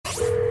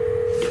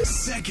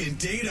Second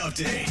date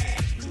update.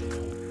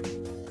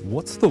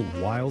 What's the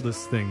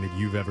wildest thing that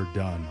you've ever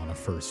done on a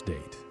first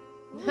date?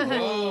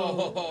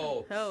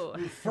 Oh.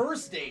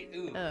 First date.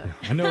 Ooh.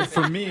 I know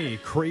for me,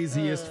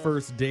 craziest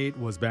first date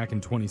was back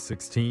in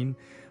 2016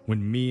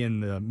 when me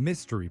and the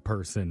mystery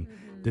person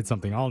did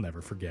something I'll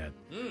never forget.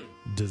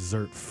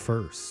 Dessert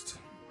first.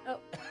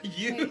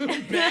 You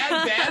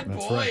bad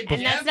That's boy. right.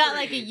 And that's not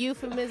like a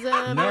euphemism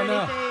or No.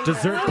 anything?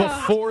 Dessert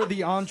before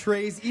the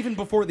entrees, even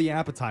before the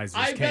appetizers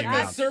I bet came the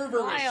out.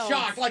 server was Wild.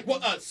 shocked. Like,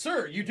 what?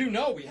 Sir, you do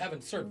know we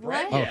haven't served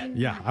bread Oh, yet.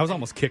 yeah. I was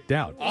almost kicked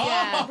out.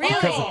 Yeah,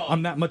 Because really?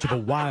 I'm that much of a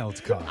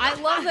wild card. I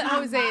love that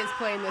Jose is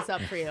playing this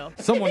up for you.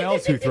 Someone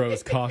else who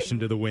throws caution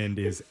to the wind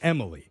is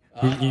Emily,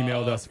 who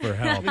emailed us for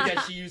help.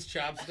 Because she used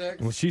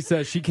chopsticks. Well, she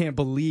says she can't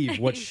believe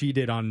what she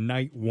did on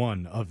night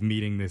one of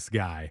meeting this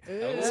guy.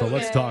 So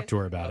let's talk to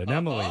her about it.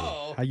 Emily,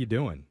 how you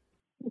doing?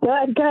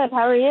 Good.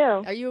 How are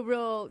you? Are you a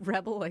real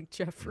rebel like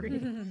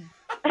Jeffrey?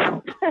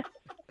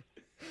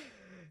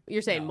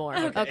 You're saying more.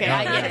 Okay,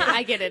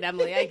 I get it,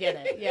 Emily. I get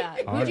it. Yeah.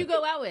 All Who'd you right.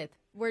 go out with?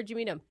 Where'd you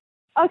meet him?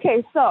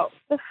 Okay, so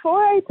before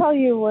I tell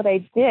you what I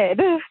did,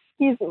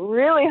 he's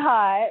really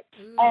hot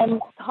and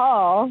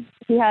tall.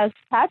 He has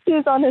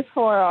tattoos on his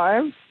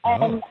forearm.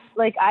 And,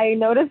 I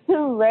noticed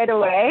him right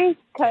away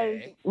because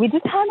we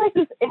just had,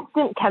 this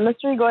instant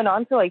chemistry going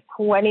on for,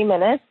 20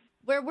 minutes.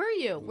 Where were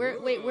you? Where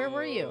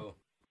were you?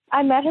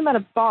 I met him at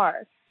a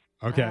bar.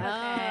 Okay.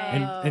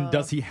 Oh. And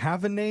does he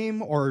have a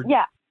name or?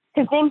 Yeah,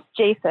 his name's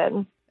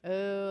Jason.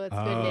 Oh, that's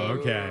a good Oh, name.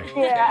 okay.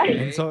 Yeah,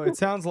 And so it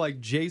sounds like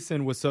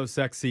Jason was so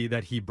sexy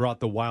that he brought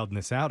the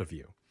wildness out of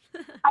you.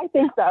 I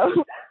think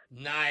so.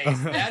 Nice.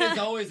 That is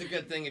always a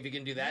good thing if you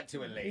can do that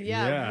to a lady.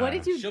 Yeah. Yeah. What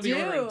did you She'll do?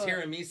 be ordering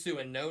tiramisu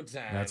in no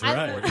time. That's I-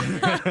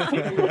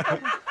 right.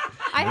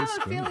 I have That's a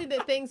good. feeling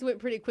that things went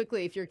pretty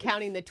quickly if you're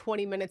counting the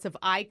 20 minutes of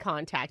eye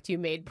contact you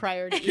made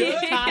prior to Good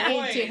talking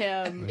point. to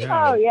him.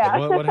 Oh, yeah.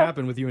 What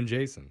happened with you and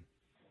Jason?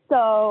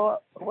 So,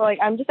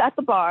 I'm just at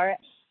the bar,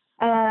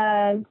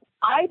 and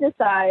I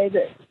decide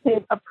to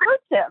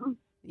approach him.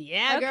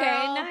 Yeah, Okay,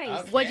 girl.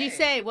 nice. What'd you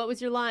say? What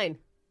was your line?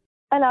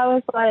 And I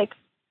was like,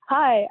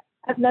 hi,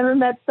 I've never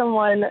met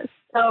someone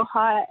so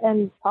hot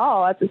and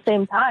tall at the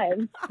same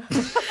time.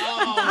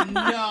 Oh,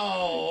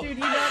 no. Dude,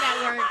 you know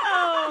that worked.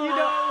 Oh. You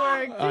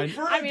know it worked.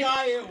 For a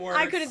guy, it works.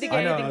 I couldn't think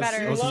I of know, anything I was-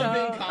 better. I was- Love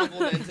being So.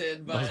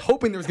 complimented, I was but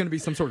hoping there was going to be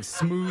some sort of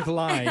smooth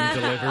line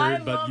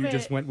delivered, but love you it.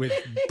 just went with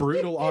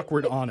brutal,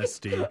 awkward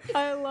honesty.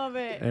 I love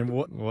it. And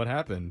what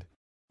happened?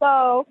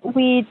 So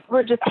we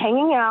were just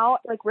hanging out,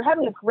 we're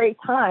having a great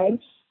time.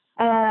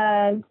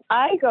 And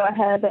I go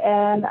ahead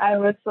and I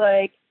was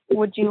like,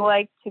 would you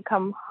like to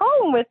come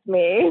home with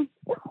me?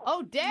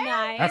 Oh, damn.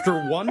 Nice.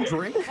 After one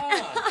drink?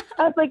 huh.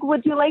 I was like,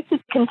 would you like to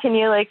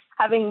continue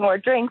having more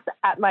drinks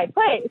at my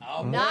place?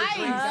 Oh, more Nice.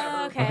 drinks out of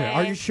her Okay. Okay,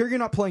 are you sure you're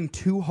not playing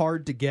too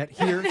hard to get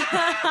here?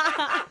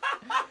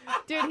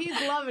 Dude, he's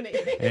loving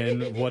it.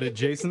 And what did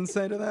Jason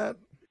say to that?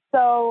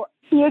 So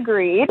he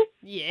agreed.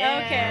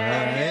 Yeah.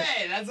 Okay.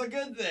 Okay, that's a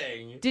good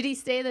thing. Did he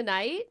stay the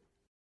night?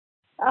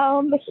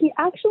 He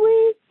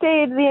actually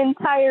stayed the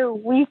entire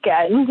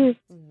weekend.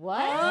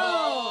 What?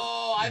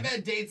 Oh, I've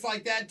had dates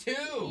like that too.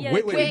 Yeah.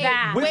 Wait, Wait,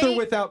 with or wait.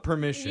 without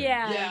permission?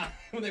 Yeah. Yeah,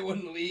 when they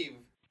wouldn't leave.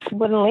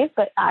 Wouldn't leave,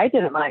 but I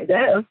didn't mind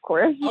it, of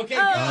course. Okay,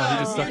 Oh, good. he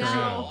just stuck Good.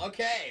 around.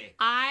 Okay.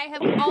 I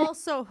have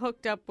also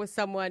hooked up with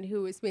someone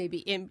who is maybe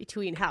in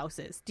between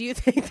houses. Do you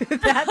think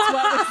that that's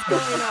what was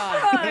going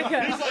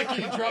on? He's like,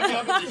 can you drop me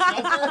off at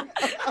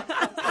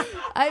the shelter?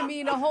 I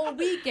mean, a whole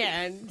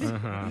weekend.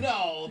 Uh-huh.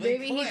 No, they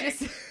Maybe he click.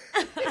 just.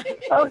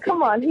 Oh,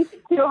 come on. He's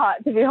too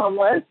hot to be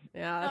homeless.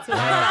 Yeah, that's what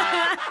I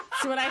thought.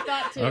 That's what I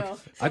thought too.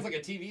 Okay. Sounds like a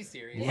TV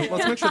series.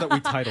 Let's make sure that we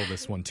title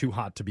this one "Too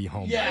Hot to Be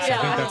Homeless." Yeah, I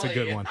think that's a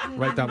totally. good one.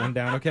 Write that one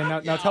down. Okay,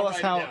 now Yeah, tell I'll us write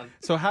it how. down.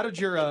 So, how did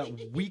your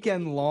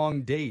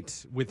weekend-long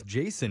date with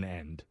Jason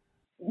end?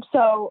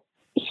 So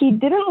he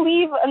didn't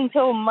leave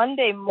until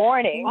Monday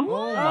morning.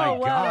 Oh my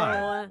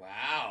god!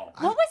 Wow.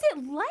 What was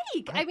it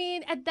like? I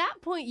mean, at that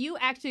point, you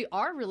actually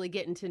are really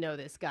getting to know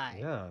this guy.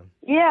 Yeah.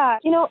 Yeah,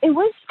 it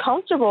was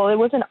comfortable. It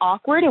wasn't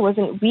awkward. It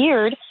wasn't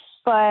weird.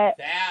 But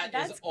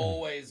That is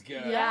always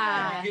good.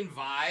 Yeah. You can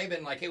vibe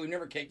and hey, we've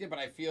never kicked it, but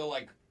I feel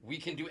like we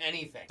can do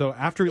anything. So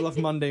after he left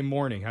Monday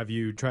morning, have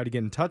you tried to get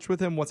in touch with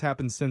him? What's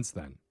happened since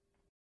then?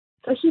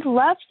 so he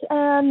left,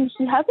 and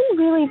he hasn't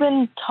really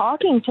been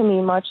talking to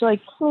me much.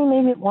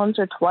 Maybe once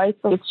or twice.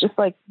 But it's just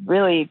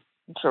really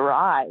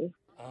dry.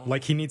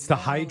 Like he needs to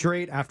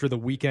hydrate after the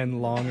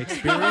weekend-long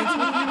experience?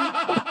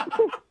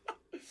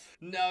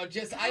 No,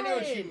 I know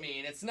what you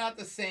mean. It's not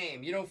the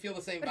same. You don't feel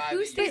the same But vibe. who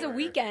that stays you a were.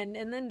 weekend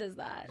and then does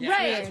that? Yeah,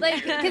 Right,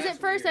 that's because weird. at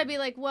first That's I'd be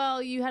like,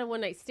 well, you had a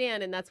one-night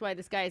stand, and that's why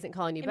this guy isn't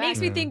calling you It back. makes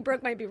me think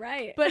Brooke might be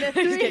right. But a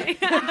three,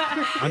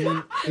 I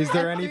mean, is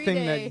there A anything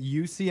 3-day. that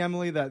you see,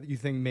 Emily, that you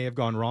think may have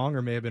gone wrong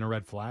or may have been a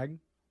red flag?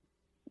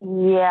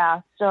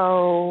 Yeah.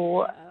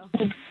 So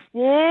he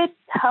did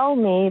tell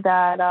me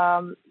that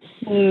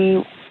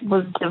he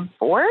was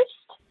divorced.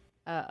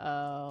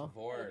 Uh-oh.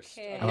 Divorced.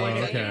 Okay. Oh,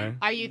 is that okay.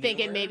 Are you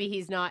thinking newer? maybe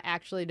he's not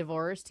actually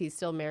divorced? He's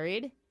still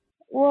married?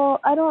 Well,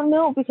 I don't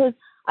know because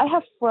I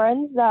have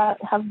friends that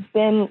have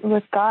been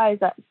with guys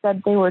that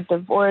said they were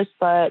divorced,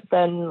 but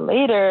then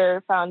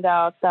later found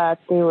out that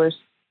they were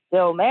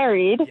still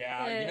married.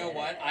 Yeah, you know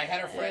what? I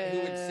had a friend who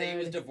would say he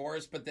was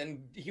divorced, but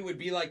then he would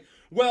be like,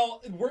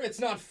 well, it's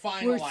not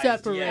finalized We're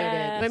separated.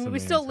 yet. I mean, we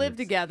still live Semantics.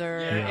 together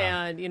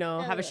Yeah. and,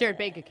 have a shared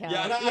bank account.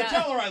 Yeah, and I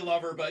tell her I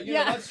love her, but,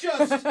 Yeah. that's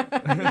just,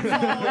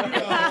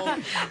 that's all,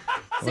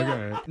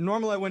 Okay.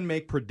 Normally, I wouldn't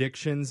make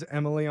predictions,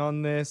 Emily,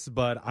 on this,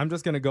 but I'm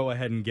just going to go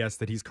ahead and guess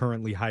that he's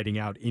currently hiding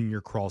out in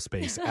your crawl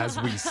space as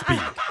we speak.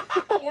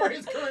 Or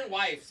his current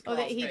wife's Oh,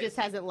 that he cross just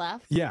face. hasn't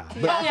left? Yeah. Oh,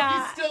 But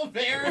Yeah. he's still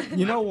there?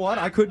 you know what?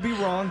 I could be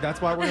wrong.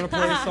 That's why we're going to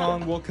play a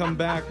song. We'll come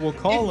back. We'll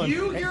call If him.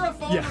 you hear a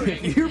phone Yeah,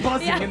 ring, you're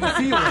buzzing in the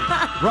ceiling.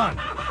 Run.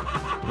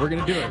 We're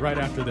going to do it right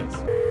after this.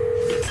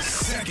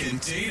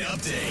 Second date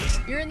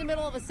update. You're in the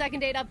middle of a second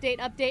date update,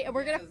 and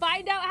we're going to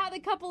find out how the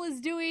couple is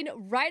doing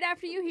right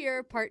after you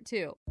hear part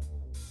 2.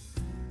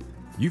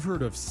 You've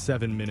heard of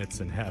 7 Minutes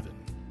in Heaven.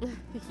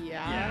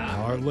 Yeah.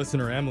 Our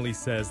listener Emily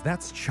says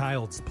that's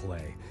child's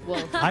play.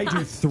 Well, I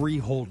do 3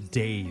 whole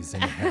days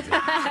in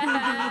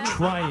heaven.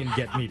 Try and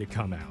get me to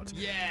come out.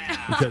 yeah.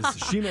 Because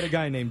she met a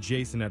guy named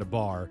Jason at a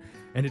bar,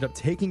 ended up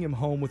taking him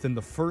home within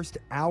the first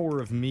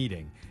hour of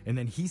meeting, and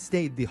then he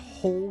stayed the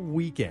whole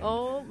weekend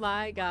oh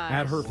my gosh.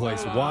 at her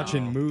place Wow.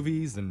 watching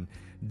movies and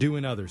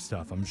doing other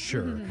stuff, I'm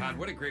sure. God,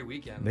 what a great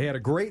weekend. They had a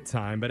great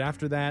time, but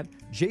after that,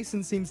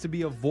 Jason seems to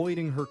be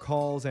avoiding her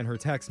calls and her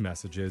text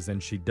messages,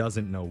 and she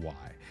doesn't know why.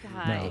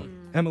 God. Now,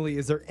 Emily,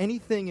 is there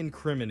anything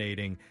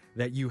incriminating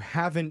that you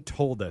haven't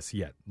told us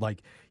yet?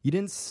 Like, you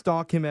didn't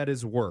stalk him at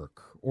his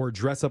work or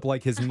dress up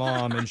like his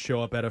mom and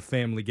show up at a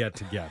family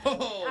get-together.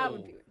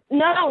 Oh.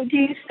 No, do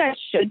you think I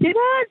should do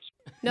that?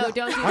 No,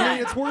 don't do I that.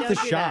 mean, it's worth Don't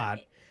a do shot.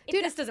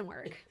 Dude, this doesn't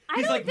work.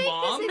 He's like, think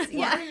Mom? this is- Why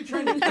yeah. are you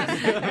trying to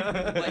test me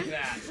like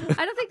that?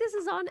 I don't think this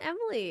is on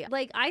Emily.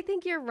 Like, I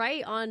think you're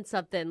right on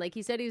something. Like,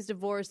 he said he was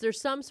divorced.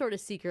 There's some sort of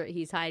secret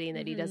he's hiding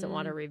that he doesn't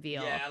want to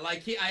reveal. Yeah,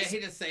 like I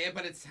hate to say it,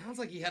 but it sounds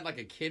like he had like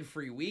a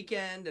kid-free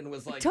weekend and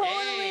was like, Totally.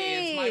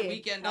 hey, it's my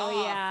weekend off.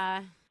 Oh,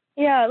 yeah.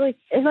 Yeah, like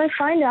if I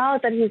find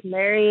out that he's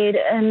married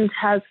and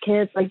has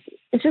kids, like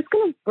it's just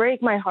gonna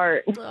break my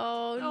heart.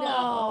 Oh,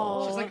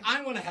 no. She's like,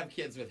 I want to have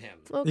kids with him.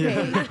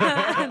 Okay.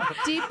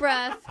 Deep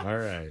breath. All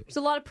right. There's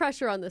a lot of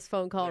pressure on this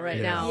phone call right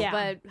Yeah. now, Yeah.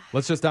 but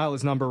Let's just dial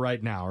his number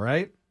right now,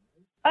 right?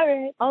 All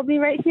right, I'll be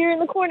right here in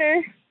the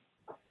corner.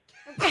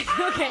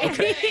 Okay.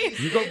 Okay,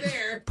 You stay go-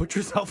 there. Put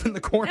yourself in the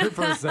corner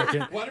for a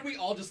second. Why don't we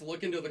all just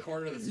look into the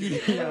corner of the studio?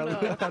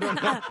 Yeah, I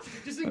don't know.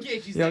 Just in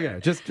case she's Yeah, there. okay.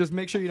 Just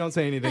make sure you don't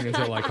say anything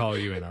until I call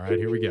you in. All right,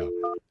 here we go.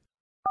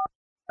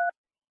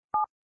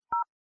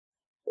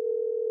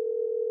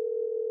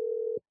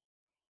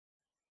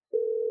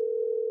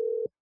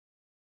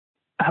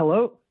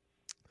 Hello,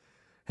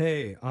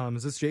 Hey,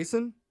 is this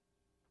Jason?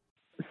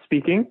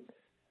 speaking.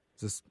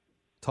 Is this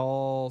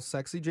tall,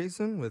 sexy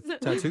Jason with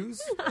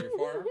tattoos? Your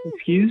forearm?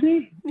 Excuse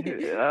me.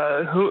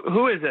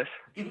 Who is this?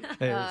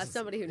 Hey, it's-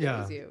 somebody who yeah.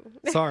 knows you.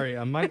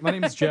 Sorry, my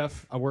name is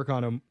Jeff. I work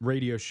on a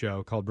radio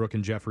show called Brooke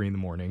and Jeffrey in the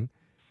Morning.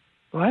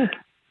 What?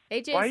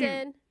 Hey, Why you-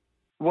 Jason.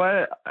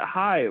 What?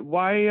 Hi.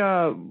 Why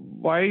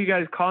are you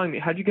guys calling me?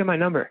 How'd you get my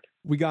number?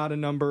 We got a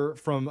number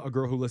from a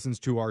girl who listens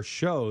to our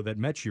show that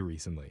met you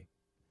recently,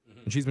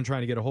 and she's been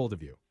trying to get a hold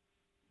of you.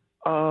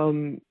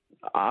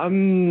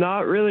 I'm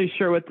not really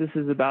sure what this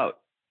is about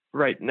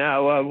right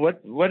now.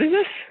 What is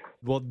this?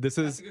 Well, this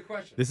That's is a good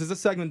question. this is a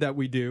segment that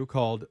we do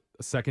called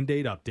a Second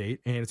Date Update,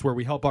 and it's where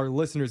we help our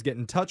listeners get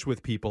in touch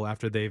with people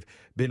after they've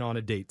been on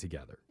a date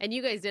together. And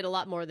you guys did a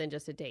lot more than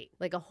just a date,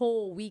 like a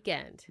whole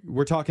weekend.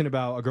 We're talking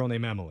about a girl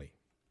named Emily.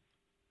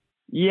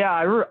 Yeah,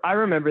 I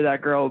remember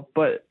that girl,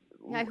 but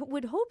I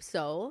would hope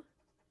so.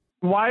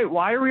 why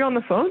are we on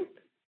the phone?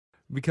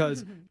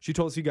 Because she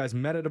told us you guys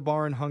met at a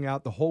bar and hung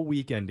out the whole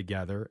weekend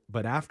together.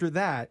 But after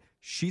that,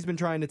 she's been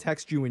trying to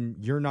text you and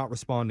you're not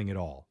responding at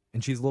all.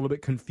 And she's a little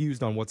bit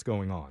confused on what's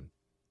going on.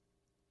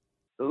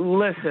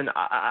 Listen,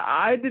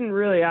 I didn't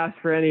really ask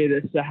for any of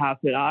this to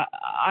happen. I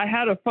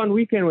had a fun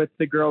weekend with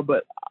the girl,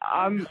 but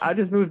I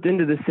just moved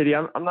into the city.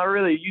 I'm not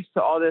really used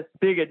to all this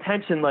big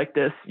attention like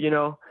this, you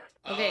know.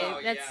 Okay, Oh,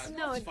 that's- yeah,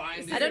 no, it's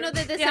fine. I don't know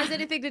that this has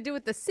anything to do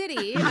with the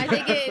city. I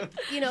think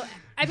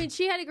I mean,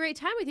 she had a great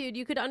time with you. And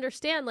you could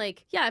understand,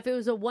 like, yeah, if it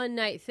was a one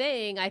night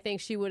thing, I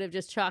think she would have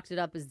just chalked it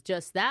up as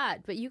just that.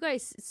 But you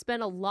guys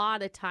spent a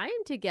lot of time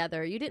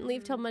together. You didn't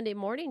leave till Monday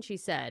morning, she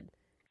said.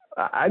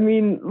 I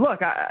mean,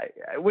 look,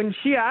 when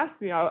she asked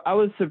me, I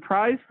was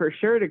surprised for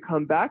sure to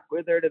come back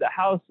with her to the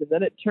house, and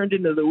then it turned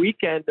into the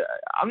weekend.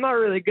 I'm not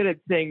really good at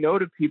saying no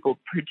to people,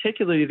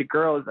 particularly to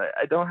girls.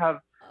 I don't have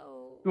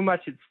too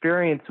much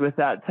experience with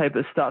that type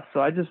of stuff, so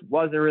I just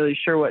wasn't really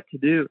sure what to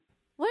do.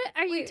 What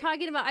are you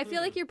talking about? I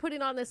feel like you're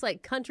putting on this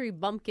like country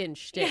bumpkin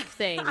shtick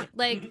thing.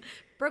 Like,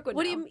 Brooke would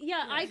What do know. you?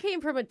 Yeah, I came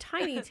from a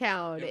tiny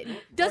town. It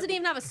doesn't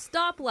even have a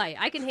stoplight.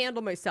 I can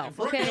handle myself.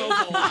 Brooke Okay. knows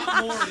a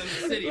lot more than the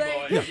city Like-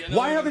 boys. Yeah. You know?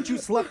 Why haven't you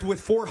slept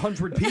with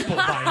 400 people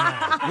by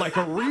now? Like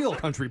a real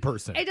country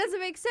person. It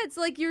doesn't make sense.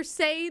 Like you're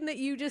saying that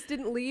you just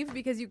didn't leave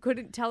because you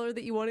couldn't tell her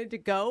that you wanted to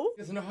go.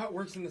 Doesn't know how it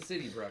works in the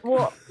city, Brooke.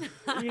 Well,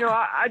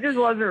 I just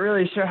wasn't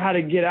really sure how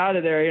to get out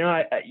of there.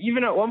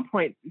 Even at one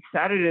point,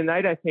 Saturday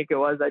night, I think it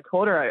was, I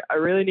told her I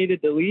really needed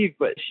to leave,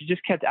 but she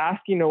just kept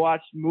asking to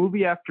watch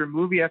movie after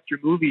movie after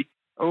movie.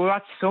 We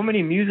watched so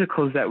many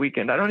musicals that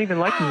weekend. I don't even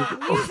like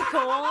musicals.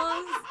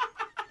 Musicals.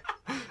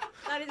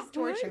 That is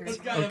torture. That's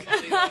kind of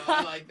funny, though.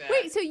 I like that.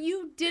 Wait, so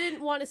you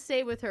didn't want to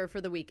stay with her for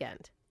the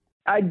weekend?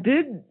 I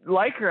did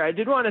like her. I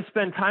did want to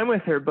spend time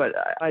with her, but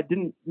I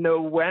didn't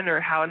know when or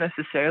how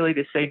necessarily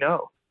to say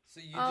no. So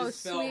you Oh,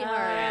 just felt sweetheart.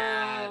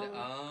 bad.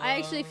 I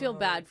actually feel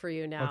bad for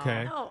you now.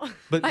 Okay. Oh.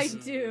 But I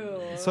do.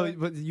 so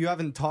but you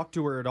haven't talked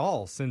to her at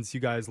all since you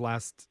guys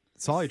last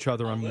saw each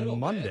other on little bit.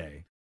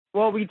 Monday.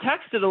 Well, we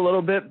texted a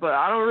little bit, but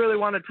I don't really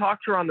want to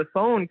talk to her on the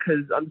phone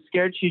because I'm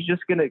scared she's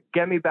just going to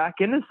get me back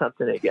into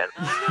something again.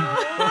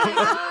 Oh my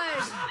gosh.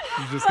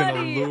 She's just going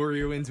Buddy. to lure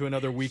you into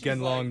another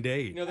weekend-long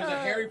date. You know, there's a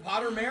Harry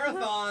Potter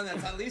marathon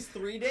that's at least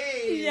 3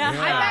 days. Yeah. Yeah.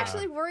 I'm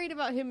actually worried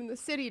about him in the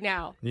city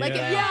now. Like, if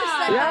you Yeah. ever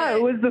said Yeah, that-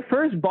 it was the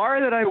first bar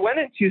that I went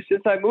into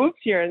since I moved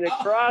here, and the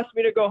girl asked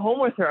me to go home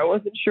with her. I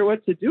wasn't sure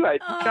what to do. I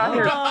just got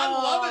here. I'm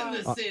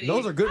loving the city.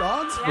 Those are good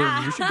odds for you.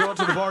 You should go out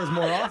to the bars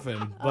more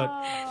often.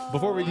 But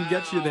before we can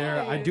get you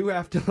there, I do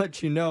have to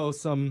let you know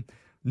some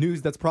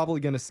news that's probably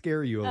going to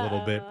scare you a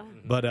little bit.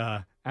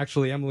 But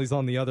actually, Emily's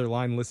on the other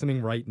line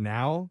listening right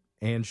now,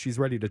 and she's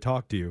ready to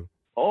talk to you.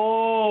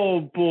 Oh,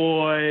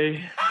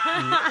 boy.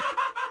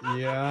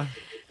 Yeah.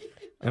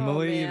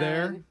 Emily, you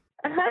there? man.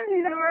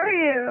 Hi, how are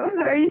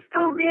you? Are you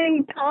still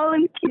being tall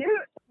and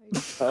cute?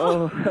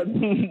 Oh,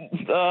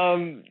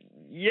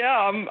 yeah,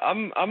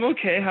 I'm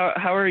okay.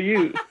 How are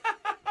you?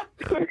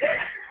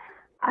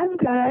 I'm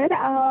good.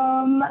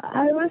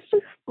 I was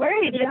just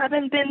worried. You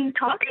haven't been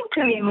talking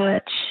to me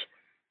much.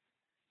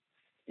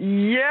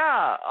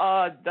 Yeah,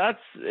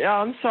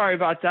 I'm sorry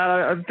about that.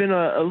 I've been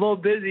a little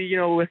busy,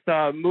 with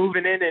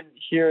moving in and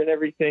here and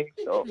everything.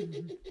 So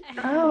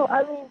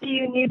Oh, do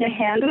you need a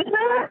hand with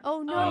that?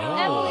 Oh, no,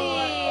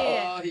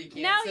 Oh, Emily. he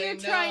can't Now say you're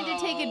trying to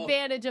take no.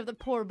 advantage of the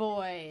poor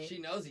boy. She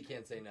knows he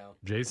can't say no.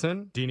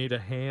 Jason, do you need a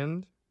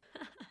hand?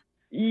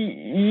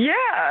 yeah,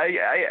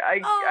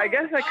 I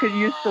guess I could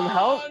use some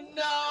help. Oh,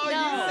 no.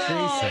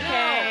 No. You said Jason.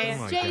 Okay. Oh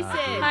my Jason.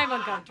 God, dude. I'm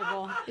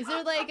uncomfortable. Is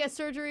there like a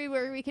surgery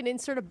where we can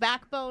insert a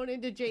backbone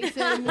into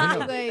Jason? I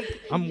know. Like,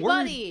 I'm worried,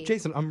 buddy.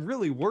 Jason. I'm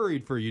really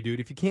worried for you, dude.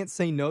 If you can't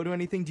say no to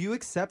anything, do you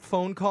accept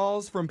phone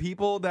calls from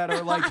people that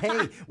are like,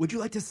 "Hey, would you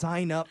like to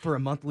sign up for a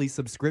monthly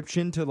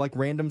subscription to like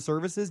random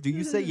services?" Do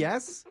you say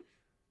yes?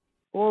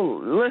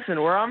 Well,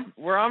 listen, where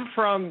I'm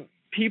from,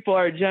 people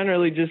are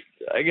generally just,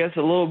 I guess,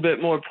 a little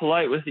bit more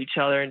polite with each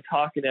other and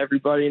talking to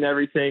everybody and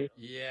everything.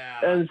 Yeah.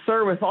 And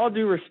sir, with all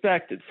due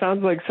respect, it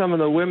sounds like some of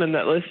the women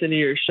that listen to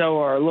your show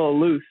are a little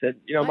loose. And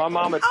my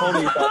mama told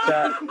me about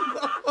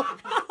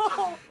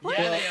that.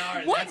 Yeah, they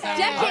are. What That's how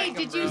we decade like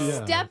did 'em, you bro.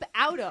 Yeah. step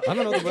out of? I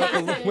don't know about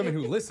the women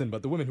who listen,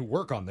 but the women who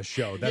work on the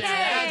show. That's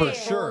Yeah, for for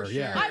sure. sure.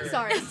 Yeah. I'm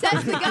sorry.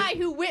 Says the guy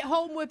who went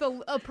home with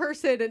a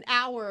person an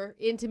hour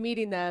into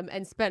meeting them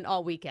and spent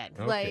all weekend.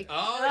 Okay. Like,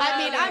 Oh, I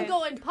mean, yeah. I'm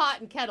going pot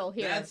and kettle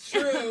here. That's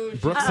true.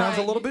 Brooke She's sounds a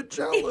right. little bit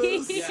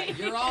jealous. Yeah,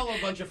 you're all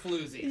a bunch of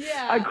floozies.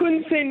 Yeah. I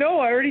couldn't say no.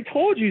 I already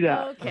told you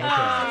that. Okay. Okay.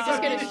 So you're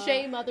just gonna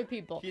shame other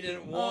people. He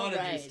didn't want to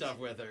Alright. do stuff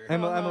with her.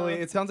 Emily,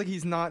 it sounds like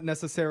he's not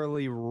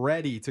necessarily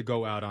ready to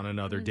go out on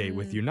another date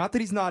with you. Not that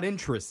he's not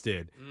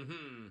interested.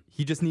 Mm-hmm.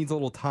 He just needs a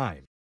little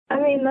time. I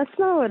mean, that's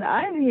not what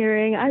I'm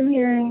hearing. I'm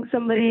hearing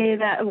somebody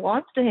that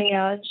wants to hang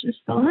out and just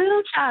a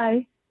little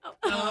shy.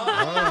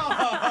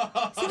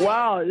 Oh.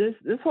 Wow,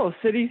 this whole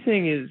city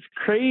thing is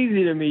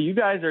crazy to me. You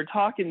guys are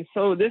talking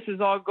this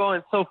is all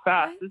going so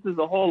fast. This is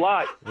a whole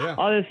lot. Yeah.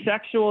 All this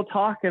sexual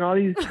talk and all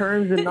these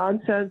terms and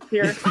nonsense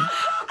here.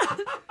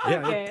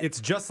 Yeah, Okay.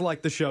 it's just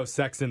like the show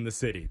Sex in the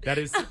City. That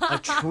is a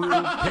true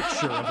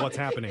picture of what's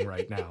happening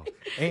right now.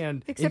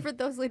 And Except for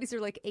those ladies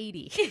are like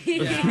 80.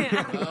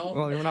 Yeah. well,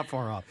 we're not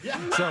far off. Yeah.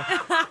 So,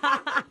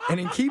 and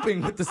in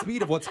keeping with the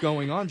speed of what's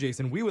going on,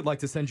 Jason, we would like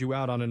to send you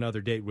out on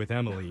another date with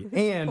Emily,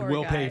 and Poor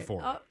we'll pay guy.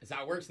 for it. That's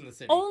how it works in the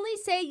city. Only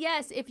say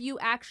yes if you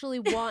actually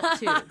want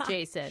to,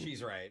 Jason.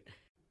 She's right.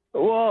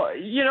 Well,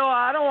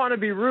 I don't want to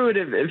be rude.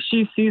 If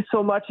she sees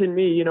so much in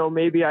me,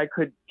 maybe I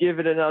could give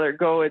it another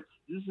go.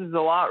 This is a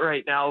lot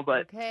right now,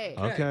 but Okay.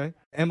 Okay.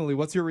 Emily,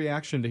 what's your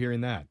reaction to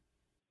hearing that?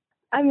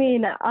 I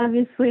mean,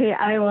 obviously,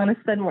 I want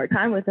to spend more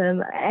time with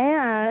him,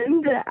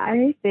 and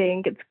I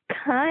think it's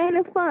kind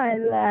of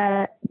fun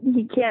that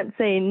he can't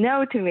say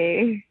no to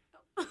me.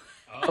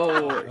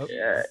 Oh,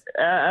 yeah.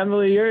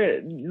 Emily, you're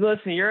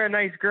a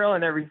nice girl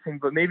and everything,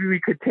 but maybe we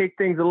could take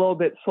things a little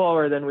bit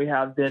slower than we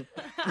have been.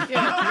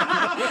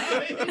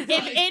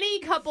 If any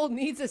couple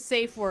needs a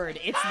safe word,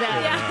 it's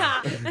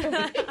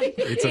them.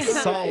 It's a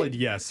solid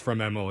yes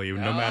from Emily,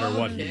 no matter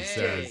what he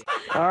says.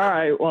 All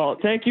right. Well,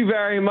 thank you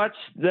very much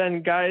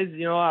then, guys.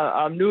 You know,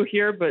 I'm new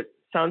here, but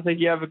sounds like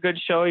you have a good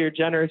show. You're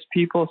generous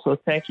people, so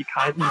thank you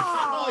kindly.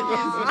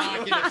 Oh,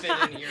 he's not going to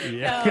fit in here.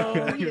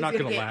 Yeah, you're not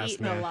going to last,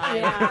 man.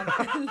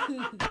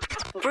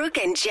 Brooke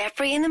and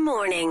Jeffrey in the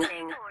morning.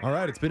 All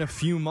right, it's been a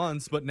few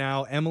months, but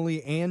now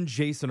Emily and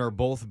Jason are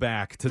both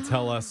back to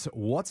tell us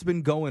what's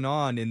been going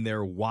on in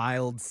their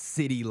wild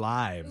city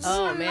lives.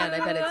 Oh, man, I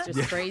bet it's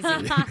just crazy.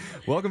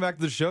 Welcome back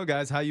to the show,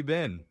 guys. How you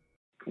been?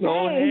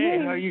 Oh,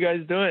 hey, how you guys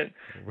doing?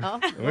 Oh,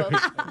 well,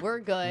 we're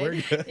good.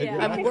 We're good.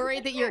 Yeah. I'm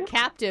worried that you're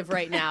captive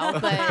right now,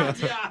 but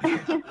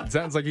It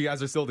sounds like you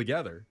guys are still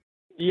together.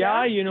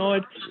 Yeah, you know,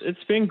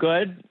 it's been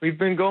good. We've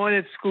been going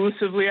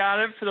exclusively at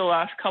it for the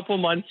last couple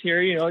months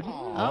here, you know.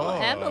 oh,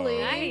 Emily.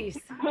 Nice.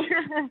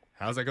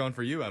 How's that going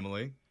for you,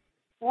 Emily?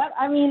 Yep,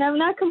 I mean, I'm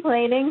not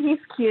complaining. He's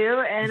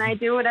cute, and I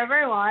do whatever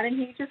I want, and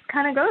he just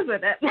kind of goes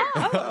with it.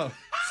 Oh,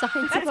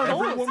 Signs of every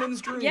goals. woman's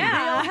dream.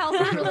 Yeah. Real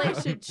healthy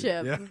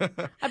relationship.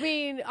 Yeah. I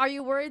mean, are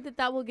you worried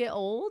that will get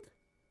old?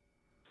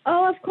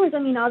 Oh, of course. I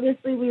mean,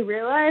 obviously, we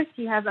realized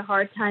he has a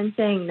hard time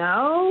saying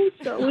no,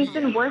 so we've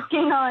been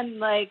working on,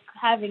 like,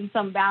 having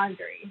some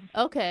boundaries.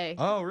 Okay.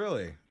 Oh,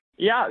 really?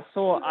 Yeah,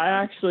 so I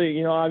actually,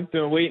 you know, I've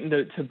been waiting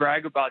to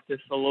brag about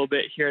this a little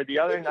bit here. The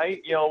other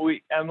night, you know,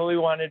 Emily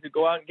wanted to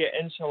go out and get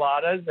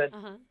enchiladas,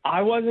 and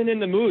I wasn't in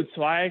the mood,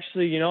 so I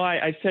actually, you know,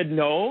 I said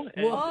no,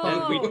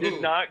 and we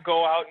did not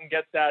go out and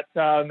get that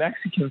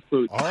Mexican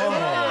food.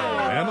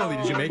 Oh, Emily,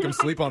 did you make him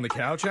sleep on the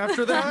couch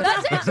after that?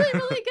 That's actually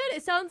really good.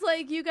 It sounds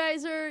like you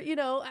guys are,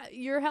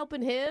 you're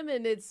helping him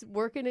and it's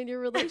working in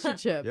your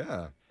relationship.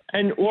 Yeah.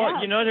 And,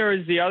 you know, there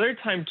was the other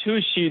time, too.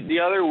 The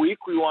other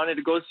week, we wanted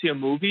to go see a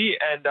movie,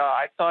 and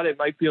I thought it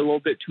might be a little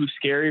bit too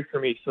scary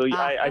for me. So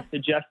I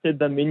suggested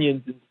the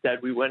Minions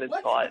instead. We went and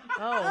saw it.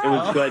 Oh. It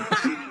was good.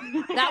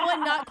 That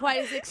one not quite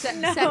as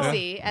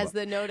sexy as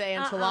the no to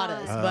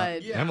enchiladas,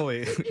 but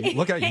Emily,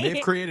 look at you.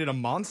 They've created a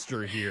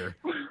monster here.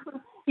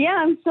 Yeah,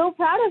 I'm so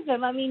proud of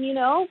him. I mean, you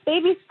know,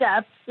 baby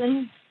steps,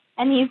 and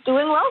he's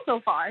doing well so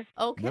far.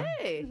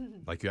 okay.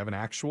 Like you have an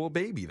actual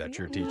baby that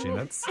you're teaching.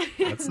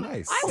 That's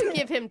nice. I would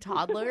give him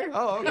toddler.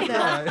 Oh, okay. No.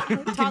 All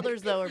right.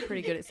 Toddlers, though, are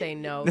pretty good at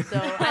saying no, so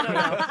I don't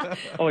know.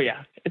 Oh,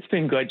 yeah. It's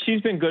been good.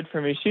 She's been good for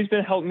me. She's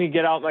been helping me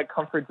get out my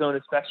comfort zone,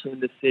 especially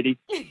in the city.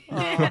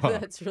 Oh,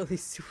 that's really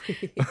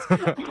sweet.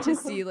 To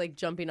see you, like,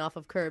 jumping off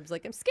of curbs,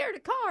 like, I'm scared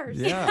of cars.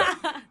 Yeah.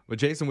 But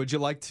Jason, would you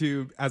like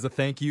to, as a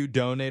thank you,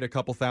 donate a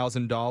couple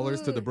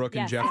 $1,000s to the Brooke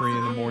and yes. Jeffrey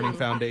in the Morning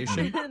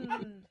Foundation?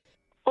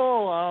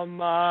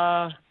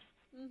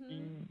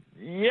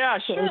 Yeah,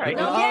 sure. I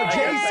No. guess.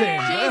 Jason!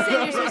 Jason,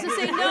 you're supposed to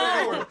say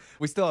no.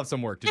 We still have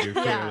some work to do,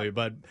 clearly,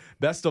 but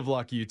best of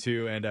luck, you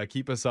two, and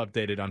keep us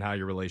updated on how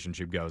your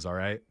relationship goes, all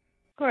right?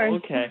 Of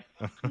course. Okay.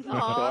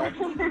 Aw.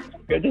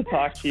 Good to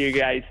talk to you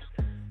guys.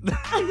 You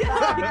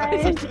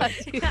too.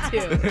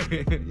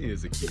 He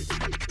is a cutie.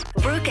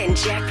 Brooke and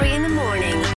Jeffrey in the morning.